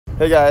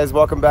Hey guys,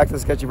 welcome back to the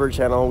Sketchy Vert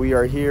channel. We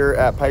are here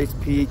at Pikes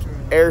Peak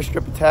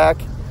Airstrip Attack.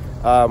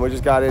 We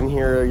just got in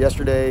here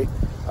yesterday.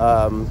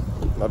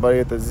 My buddy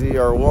at the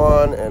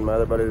ZR1 and my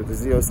other buddy at the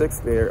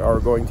Z06, they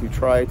are going to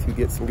try to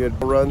get some good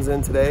runs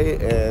in today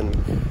and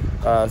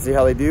see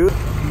how they do.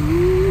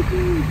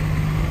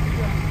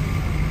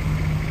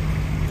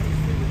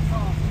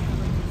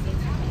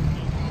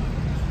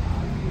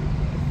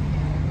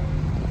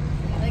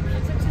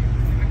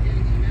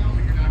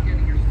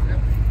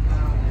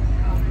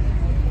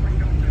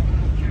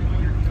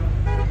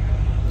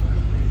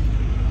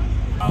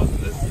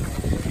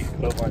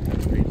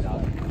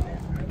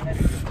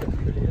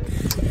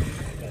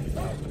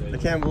 I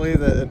can't believe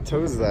that it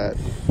tows that.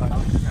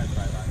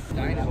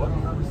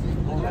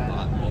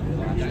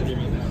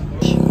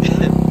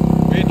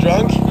 Are you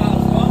drunk?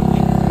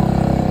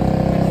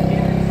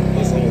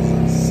 This thing is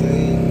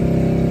insane.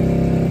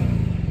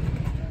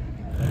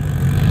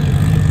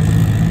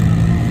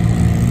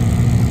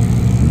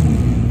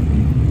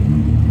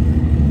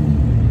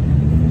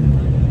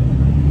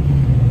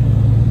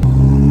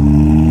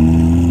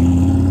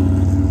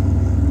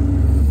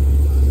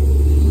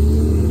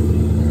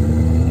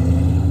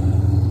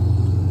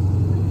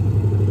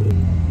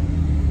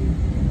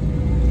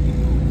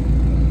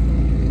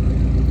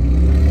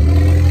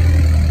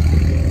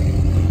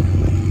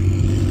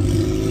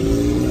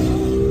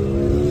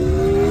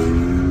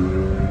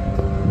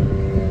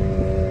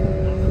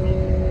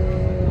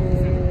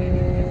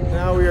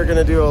 We're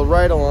gonna do a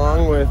ride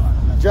along with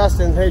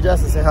Justin. Hey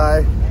Justin, say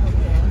hi.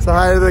 Say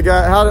hi to the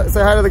guy.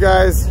 Say hi to the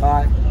guys.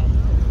 Hi.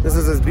 This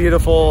is his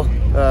beautiful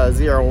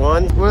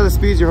ZR1. What are the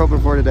speeds you're hoping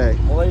for today?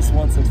 At least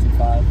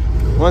 165.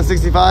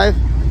 165?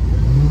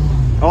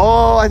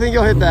 Oh, I think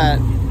you'll hit that.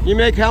 You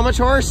make how much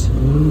horse?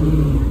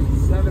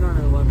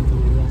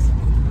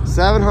 711.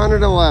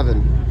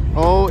 711.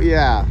 Oh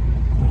yeah.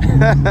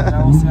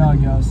 Yeah, we'll see how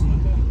it goes.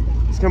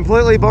 It's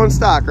completely bone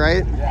stock,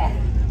 right? Yeah.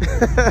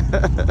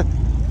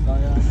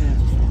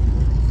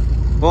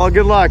 Well,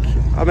 good luck.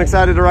 I'm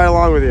excited to ride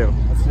along with you.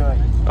 Let's do it.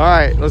 All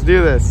right, let's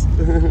do this.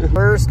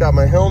 First, got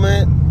my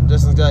helmet.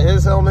 Justin's got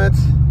his helmet.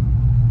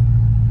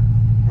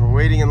 We're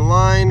waiting in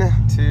line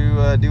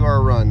to do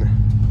our run.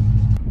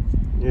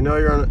 You know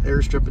you're on an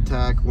airstrip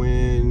attack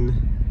when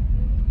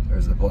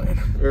There's a plane.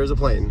 there's a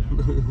plane.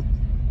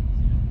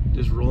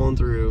 Just rolling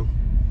through.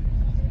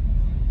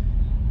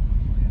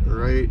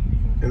 Right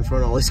in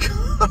front of all these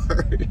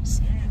cars.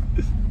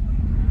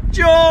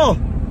 Joel!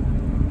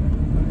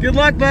 Good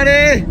luck,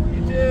 buddy!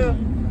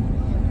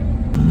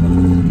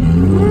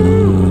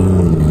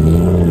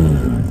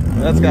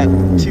 That's got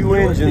two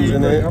engines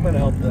in it. I'm gonna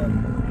help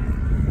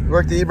them.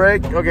 Work the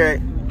e-brake? Okay.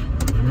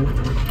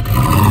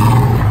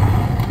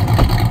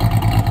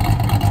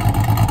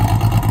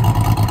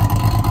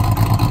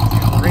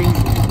 Crazy.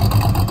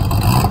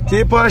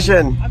 Keep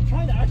pushing. I'm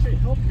trying to actually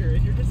help here,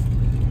 and you're just...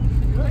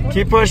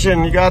 Keep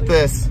pushing. You got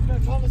this.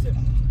 I'm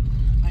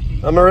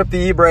gonna rip the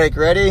e-brake.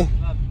 Ready?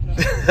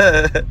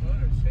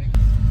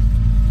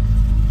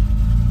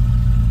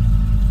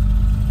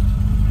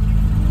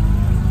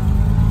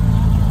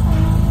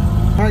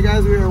 Alright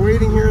guys, we are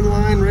waiting here in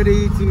line,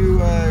 ready to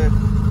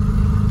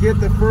get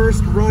the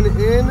first run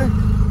in.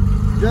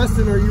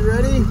 Justin, are you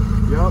ready?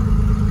 Yep.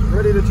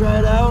 Ready to try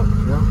it out?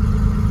 Yep.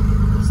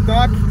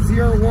 Stock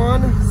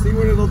ZR1, see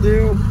what it'll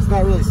do. It's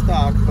not really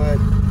stock, but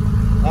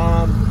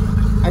I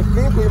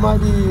think we might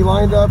be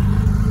lined up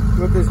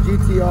with this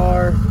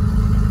GTR,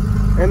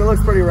 and it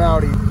looks pretty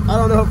rowdy. I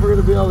don't know if we're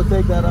going to be able to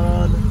take that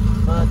on,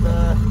 but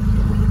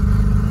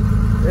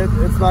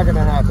it's not going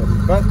to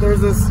happen. But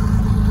there's this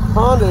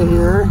Honda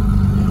here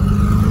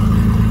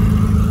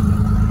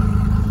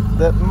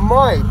that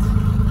might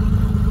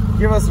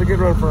give us a good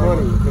run for our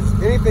money, because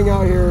anything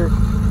out here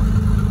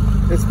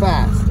is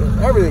fast.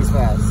 Everything's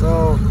fast,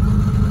 so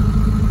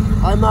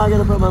I'm not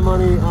gonna put my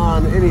money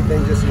on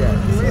anything just yet.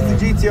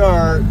 It's the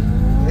GTR.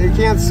 You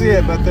can't see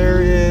it, but there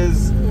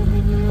is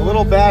a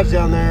little badge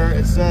down there.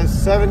 It says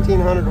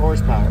 1700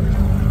 horsepower.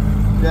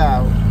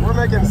 Yeah, we're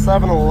making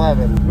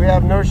 711. We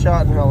have no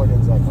shot in hell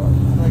against that car.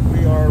 Like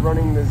we are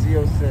running the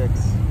Z06.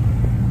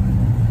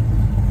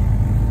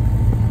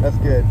 That's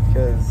good,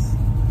 because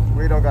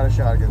we don't got a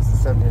shot against the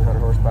 1700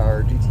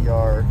 horsepower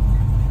GTR,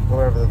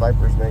 whatever the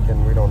Viper's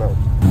making, we don't know.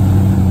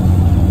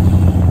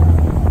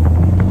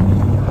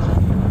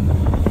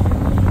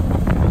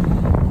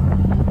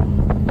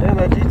 And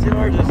that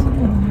GTR just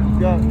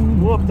got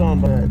whooped on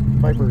by that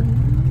Viper.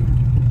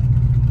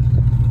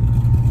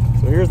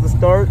 So here's the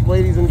start,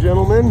 ladies and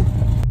gentlemen.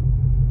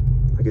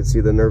 I can see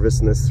the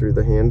nervousness through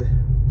the hand.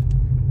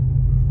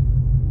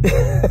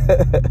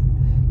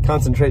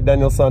 Concentrate,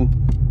 Daniel, son.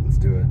 Let's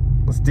do it.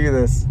 Let's do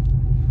this.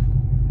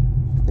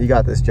 You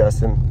got this,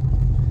 Justin.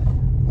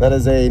 That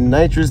is a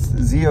nitrous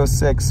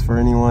Z06 for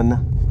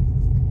anyone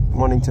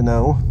wanting to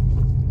know.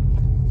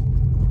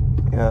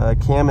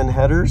 Cam and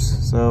headers,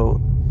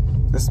 so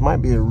this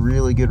might be a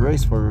really good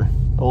race for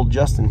old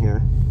Justin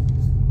here.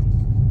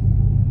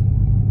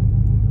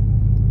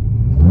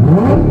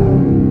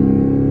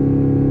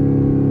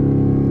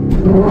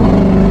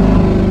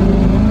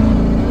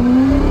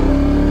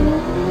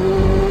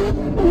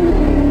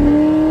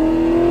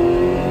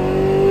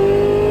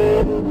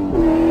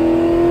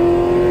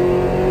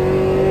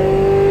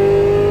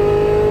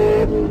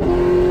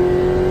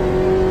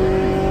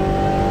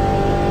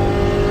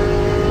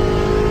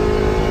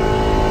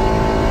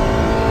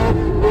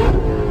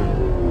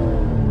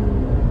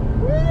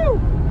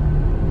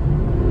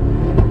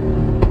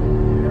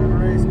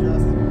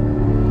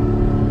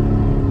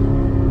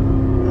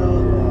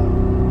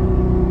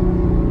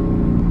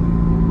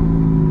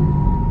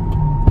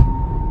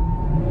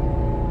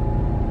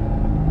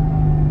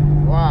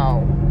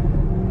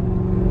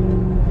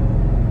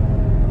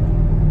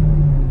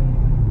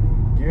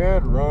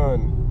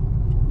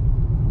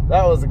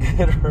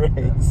 Good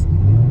race.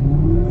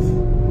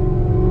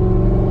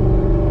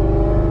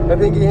 I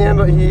think he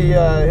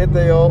hit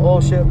the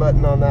old shit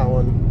button on that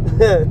one.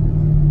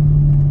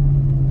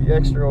 The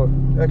extra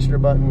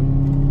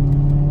button.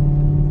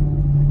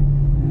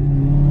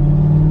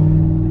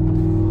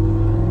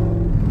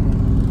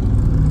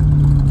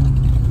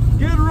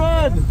 Good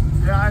run!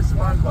 Yeah, I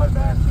spun by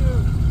that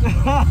too.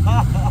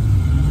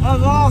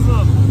 That's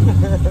awesome!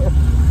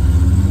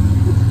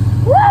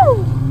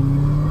 Woo!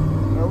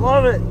 I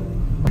love it.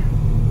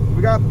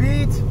 We got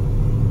beat,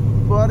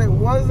 but it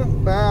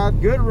wasn't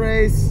bad. Good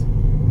race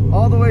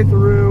all the way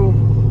through.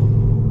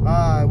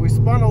 We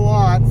spun a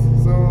lot,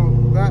 so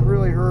that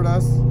really hurt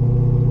us.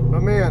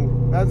 But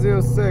man, that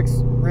 06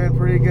 ran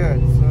pretty good.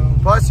 So.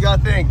 Plus, you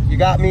gotta think, you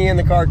got me in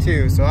the car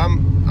too, so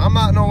I'm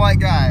not no white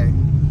guy.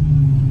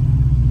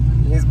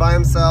 He's by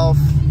himself.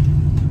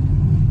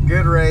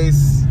 Good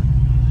race.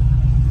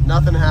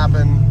 Nothing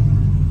happened.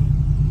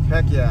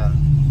 Heck yeah.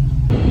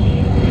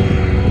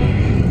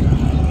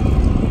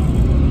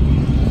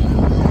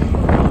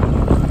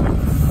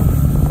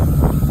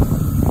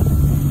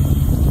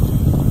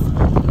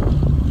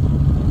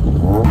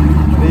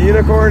 The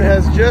Unicorn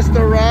has just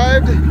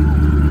arrived.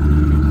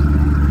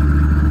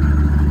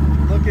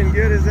 Looking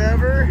good as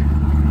ever.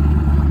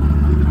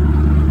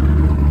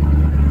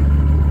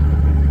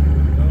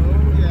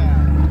 Oh yeah.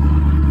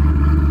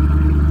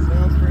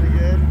 Sounds pretty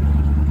good.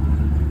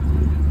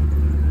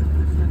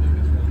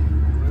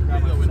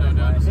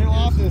 Hey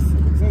Loftis,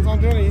 since I'm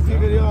doing a YouTube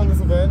video on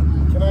this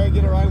event, can I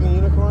get a ride in the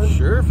Unicorn?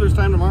 Sure, if there's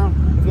time tomorrow.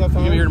 If you have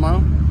time? You gonna be here tomorrow?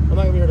 I'm not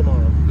gonna be here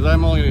tomorrow. Because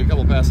I'm only gonna get a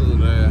couple passes a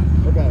day.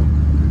 Okay.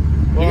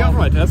 Well, you got for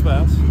my test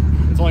pass.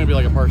 It's only gonna be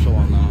like a partial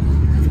one though.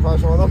 It's a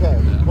partial one? Okay.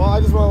 Yeah. Well, I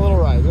just want a little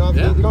ride. You don't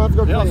have to, you don't have to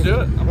go crazy. Yeah, let's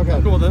do it.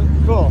 I'm cool with it.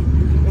 Cool.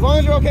 As long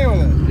as you're okay with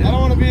it. Yeah. I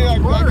don't want to be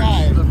like that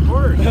guy. Of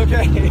course.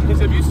 Okay.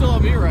 Except you still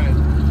have me right.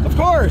 Of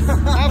course.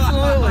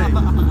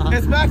 Absolutely.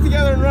 It's back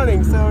together and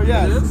running, so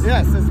yes. It is?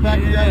 Yes, it's back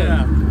together.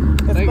 Yeah.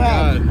 It's Thank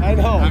back. God. I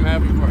know. I'm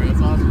happy for you. It's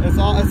awesome.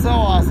 It's so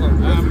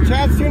awesome.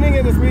 Chad's tuning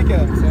in this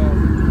weekend, so.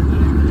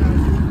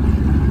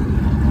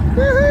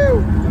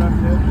 Woohoo!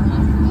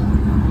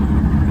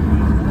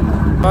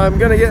 I'm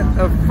gonna get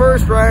a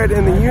first ride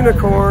in the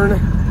Unicorn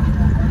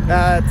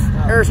at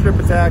Airstrip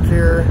Attack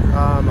here.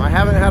 I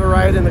haven't had a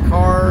ride in the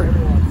car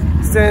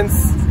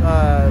since,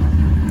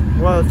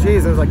 well,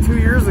 geez, it was like 2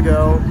 years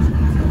ago.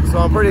 So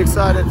I'm pretty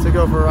excited to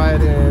go for a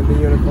ride in the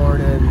Unicorn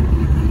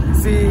and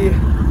see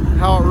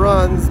how it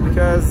runs,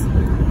 because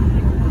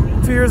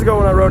 2 years ago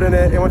when I rode in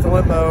it, it went to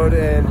limp mode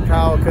and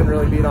Kyle couldn't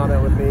really beat on it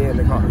with me in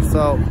the car.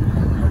 So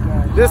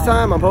this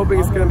time I'm hoping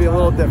it's gonna be a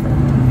little different.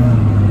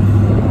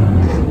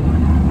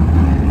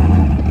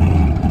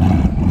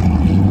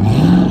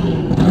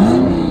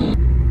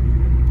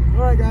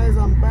 Alright guys,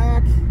 I'm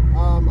back.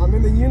 I'm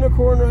in the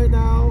Unicorn right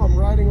now. I'm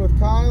riding with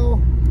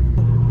Kyle.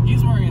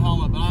 He's wearing a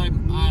helmet, but I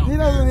don't He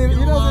doesn't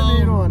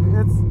need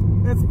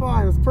one. It's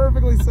fine. It's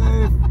perfectly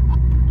safe.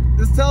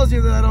 This tells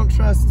you that I don't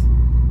trust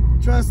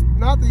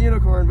not the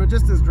Unicorn, but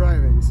just his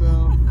driving. So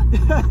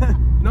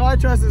no, I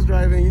trust his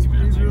driving. He's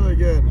really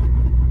good.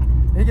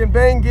 He can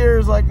bang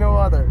gears like no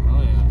other.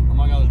 Oh yeah,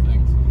 among other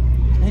things.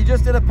 He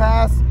just did a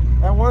pass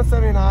at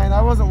 179.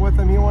 I wasn't with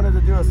him. He wanted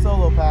to do a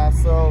solo pass.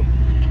 So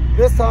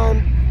this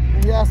time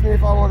he asked me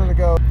if I wanted to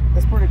go.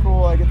 It's pretty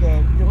cool. I get to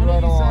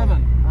ride along.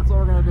 187. That's what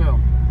we're gonna do.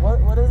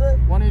 What is it?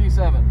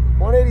 187.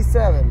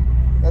 187.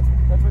 That's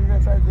what you're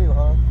gonna try to do,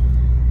 huh?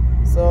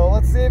 So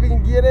let's see if he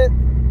can get it.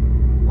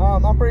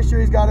 I'm pretty sure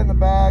he's got it in the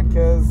bag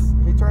because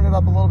he turned it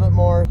up a little bit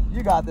more.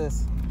 You got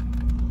this.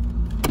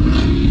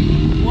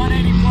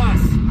 180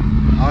 plus.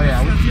 Oh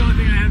yeah. That's the only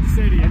thing I have to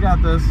say to you. I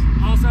got this.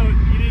 Also, you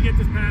need to get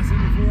this pass in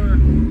before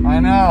I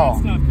know.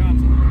 that stuff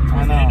comes. It's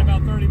supposed to end in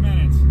about 30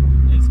 minutes.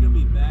 It's gonna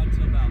be bad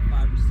till about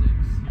 5 or 6.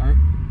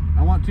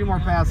 I want 2 more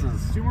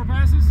passes. 2 more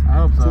passes? I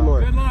hope so. 2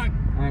 more. Good luck.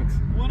 Thanks.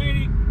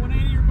 180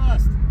 your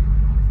bust.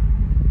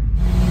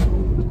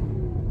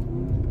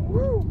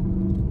 Woo!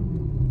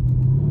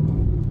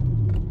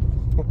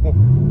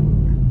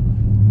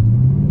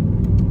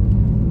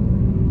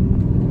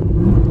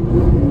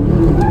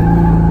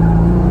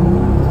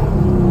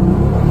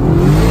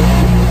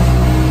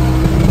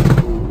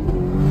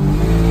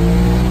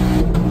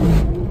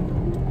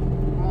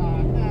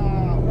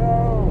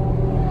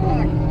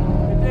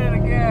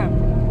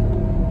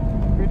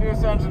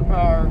 Engine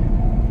power.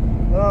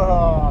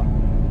 Oh,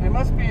 It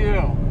must be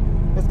you.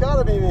 it's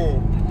gotta be me.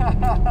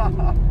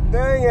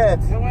 Dang it.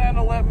 It went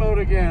into limp mode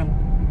again.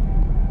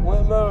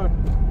 Limp mode.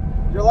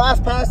 Your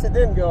last pass, it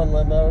didn't go in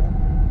limp mode.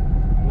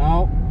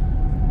 No.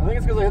 I think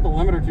it's because I hit the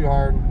limiter too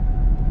hard.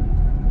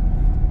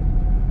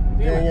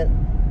 Dang it.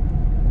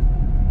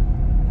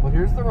 Well,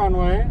 here's the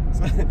runway.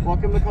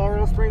 Welcome to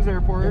Colorado Springs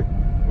Airport.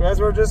 As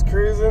we're just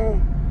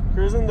cruising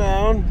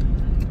down.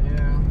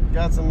 Yeah.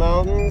 Got some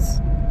mountains.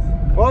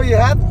 Well, you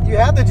had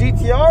the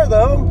GTR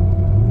though.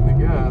 I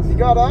guess. You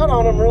got out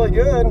on him really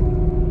good.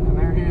 And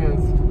there he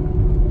is.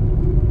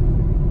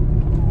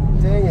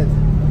 Dang it.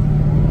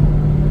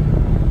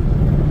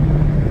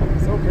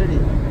 So pretty.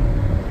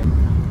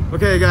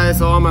 Okay guys,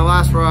 so on my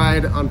last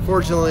ride,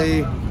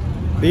 unfortunately,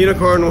 The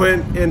Unicorn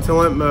went into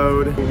limp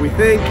mode. We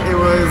think it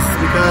was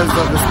because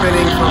of the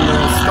spinning from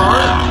the start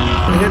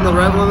and hitting the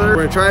rev limiter.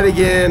 We're gonna try it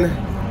again,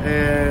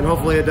 and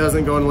hopefully it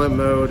doesn't go in limp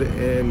mode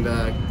and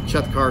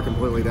shut the car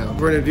completely down.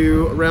 We're gonna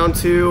do round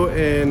 2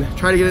 and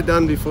try to get it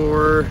done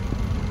before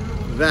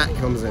that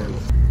comes in.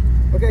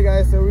 Okay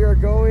guys, so we are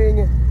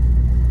going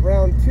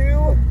round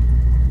 2.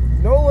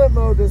 No limp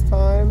mode this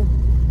time.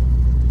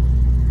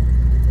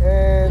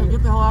 And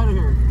Get the hell out of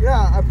here.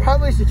 yeah, I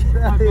probably should get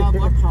out of Bad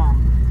here luck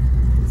charm.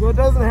 so it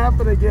doesn't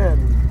happen again.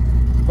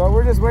 But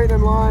we're just waiting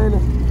in line,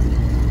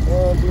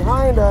 and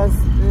behind us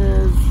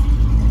is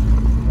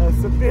a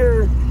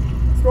severe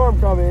storm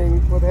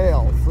coming with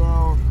hail.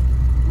 So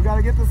we got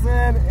to get this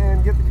in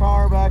and get the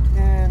car back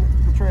in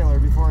the trailer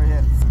before it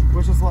hits.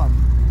 Wish us luck.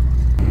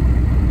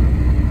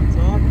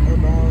 Talk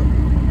about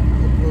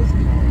a close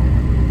call.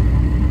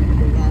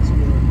 The last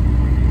one.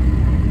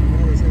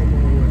 That is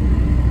happening away.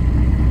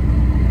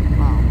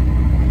 Wow.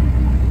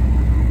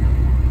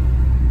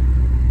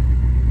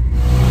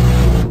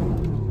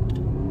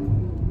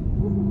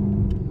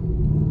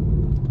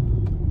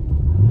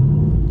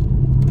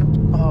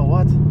 Oh,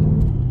 what?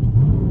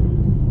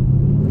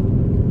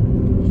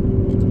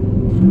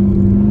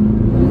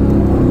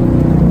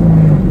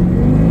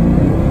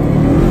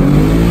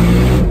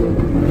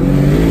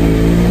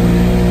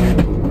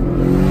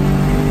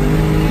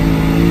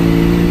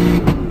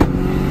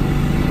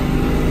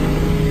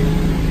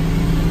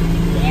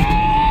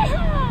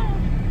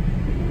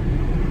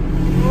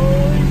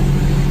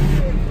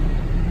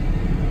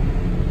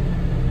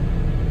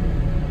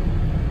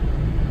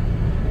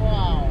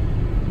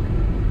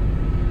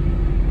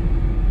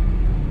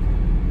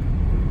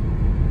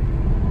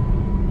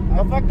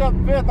 I fucked up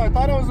fifth. I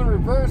thought it was in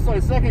reverse, so I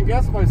second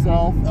guessed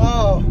myself.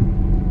 Oh,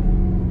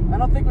 I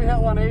don't think we hit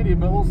 180,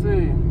 but we'll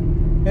see.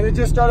 and it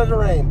just started to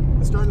rain.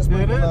 It's starting to Did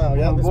sprinkle it? now.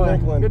 Yeah, Oh, it's boy.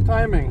 sprinkling. Good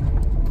timing.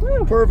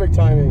 Woo, perfect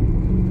timing.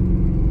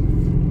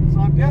 So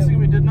I'm guessing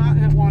we did not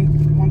hit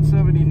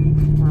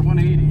 170 or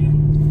 180,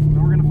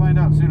 but we're gonna find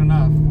out soon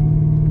enough.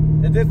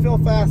 It did feel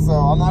fast though,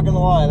 I'm not gonna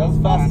lie. That's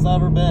the fastest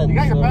I've ever been. You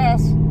got your so-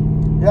 pass.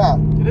 Yeah.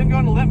 You didn't go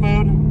into limp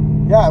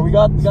mode. Yeah, we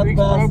got the Streak's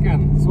pass.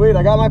 broken. Sweet,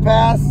 I got my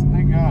pass.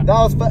 Thank God.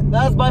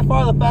 That was by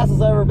far the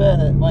fastest I've ever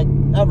been, like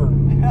ever.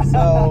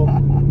 So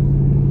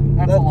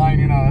That's a line,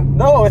 you know.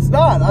 no, it's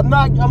not. I'm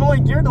only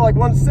geared to like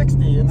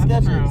 160 in That's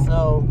Sketchy. true.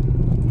 So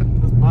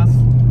This bus is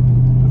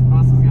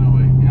gonna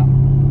wait. Yeah.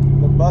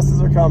 the buses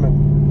are coming.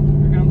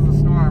 Here comes the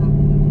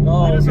storm.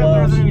 Oh I just hope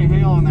gosh. there's any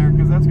hail in there,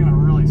 because that's gonna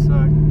really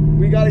suck.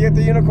 We got to get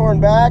the Unicorn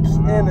back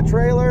in the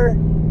trailer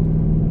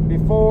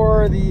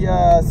before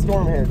the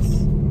storm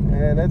hits,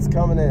 and it's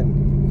coming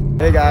in.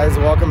 Hey guys,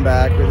 welcome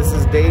back. This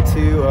is day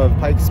 2 of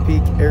Pikes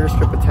Peak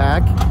Airstrip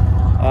Attack.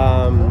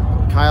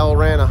 Kyle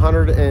ran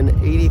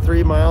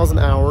 183 miles an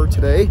hour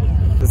today.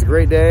 It's a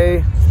great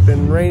day. It's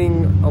been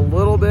raining a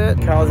little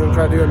bit. Kyle's gonna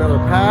try to do another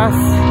pass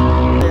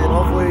and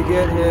hopefully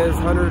get his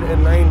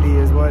 190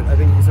 is what I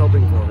think he's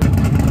hoping for.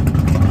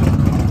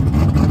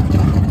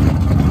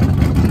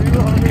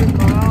 200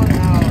 mile an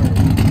hour.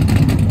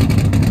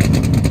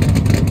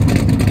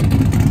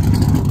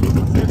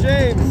 So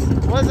James,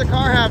 what does the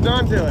car have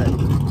done to it?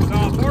 So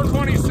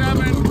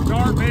 427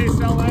 Dart base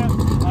LF,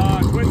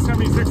 twin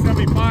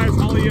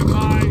 7675s, Holly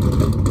FI,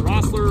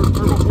 Rossler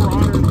Turbo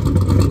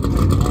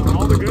 400,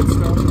 all the good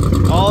stuff.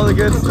 All the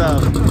good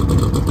stuff.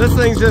 This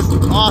thing's just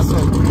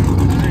awesome.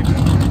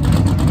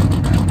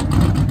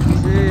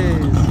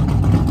 Jeez.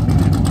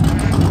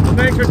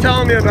 Thanks for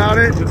telling me about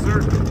it. Yes,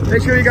 sir.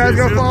 Make sure you guys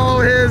go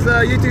follow his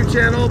YouTube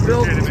channel,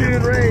 Build to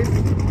Tune Race.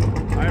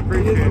 I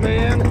appreciate He's the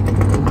it. man.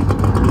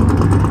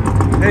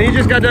 And you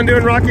just got done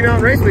doing Rocky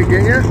Mountain Race Week,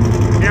 didn't you?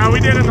 Yeah, we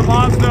did in the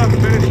Mazda,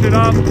 finished it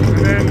up, and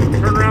then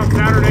turned around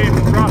Saturday and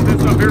dropped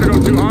this up here to go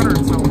 200.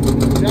 So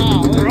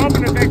we're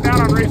hoping to take that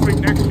on Race Week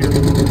next year.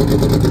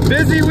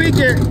 Busy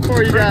weekend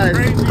for you guys.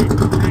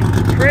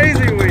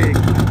 Crazy week.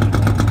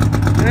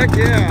 Heck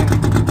yeah.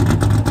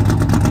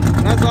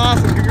 That's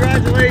awesome.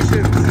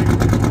 Congratulations.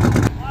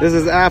 This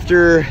is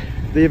after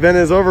the event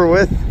is over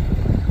with.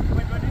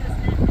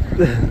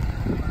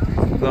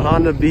 The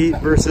Honda Beat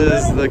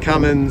versus the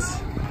Cummins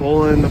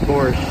pulling the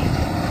Porsche.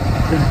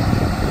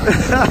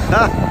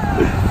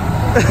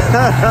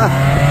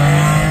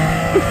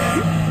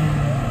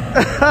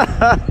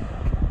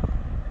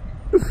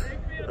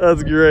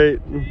 That's great.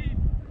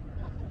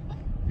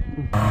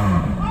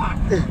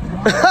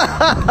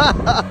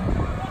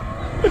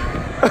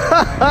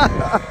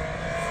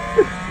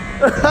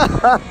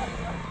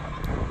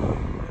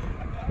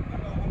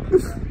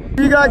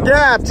 You got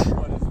gapped.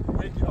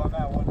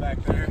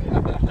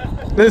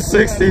 This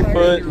 60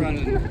 foot.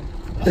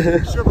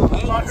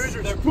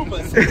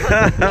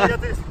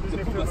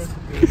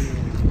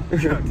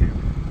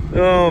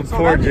 Oh,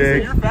 poor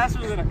Jake. You're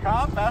faster than a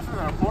cop, faster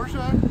than a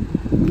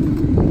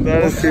Porsche?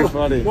 That is too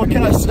funny. What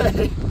can I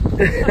say?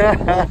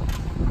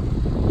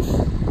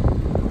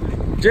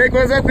 Jake,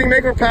 what does that thing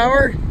make for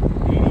power?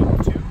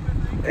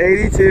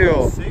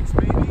 82. 6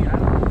 maybe? I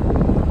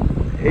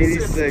don't know.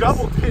 86. It's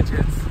double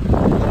digits. The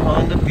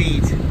Honda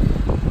Beat.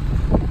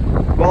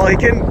 Well, he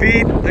couldn't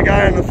beat the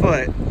guy on the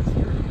foot.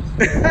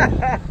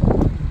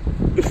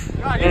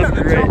 God, you have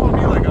to jump on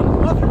me like a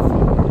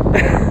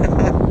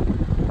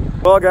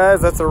motherfucker. Well, guys,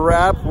 that's a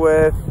wrap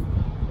with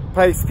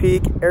Pikes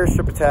Peak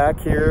Airstrip Attack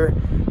here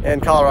in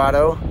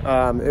Colorado.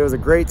 It was a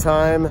great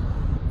time.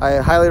 I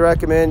highly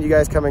recommend you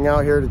guys coming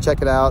out here to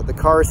check it out. The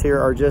cars here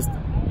are just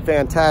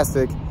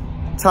fantastic.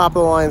 Top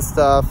of the line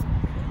stuff.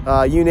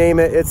 You name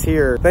it, it's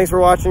here. Thanks for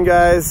watching,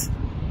 guys.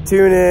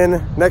 Tune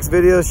in. Next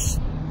video,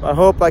 I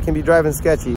hope I can be driving Sketchy.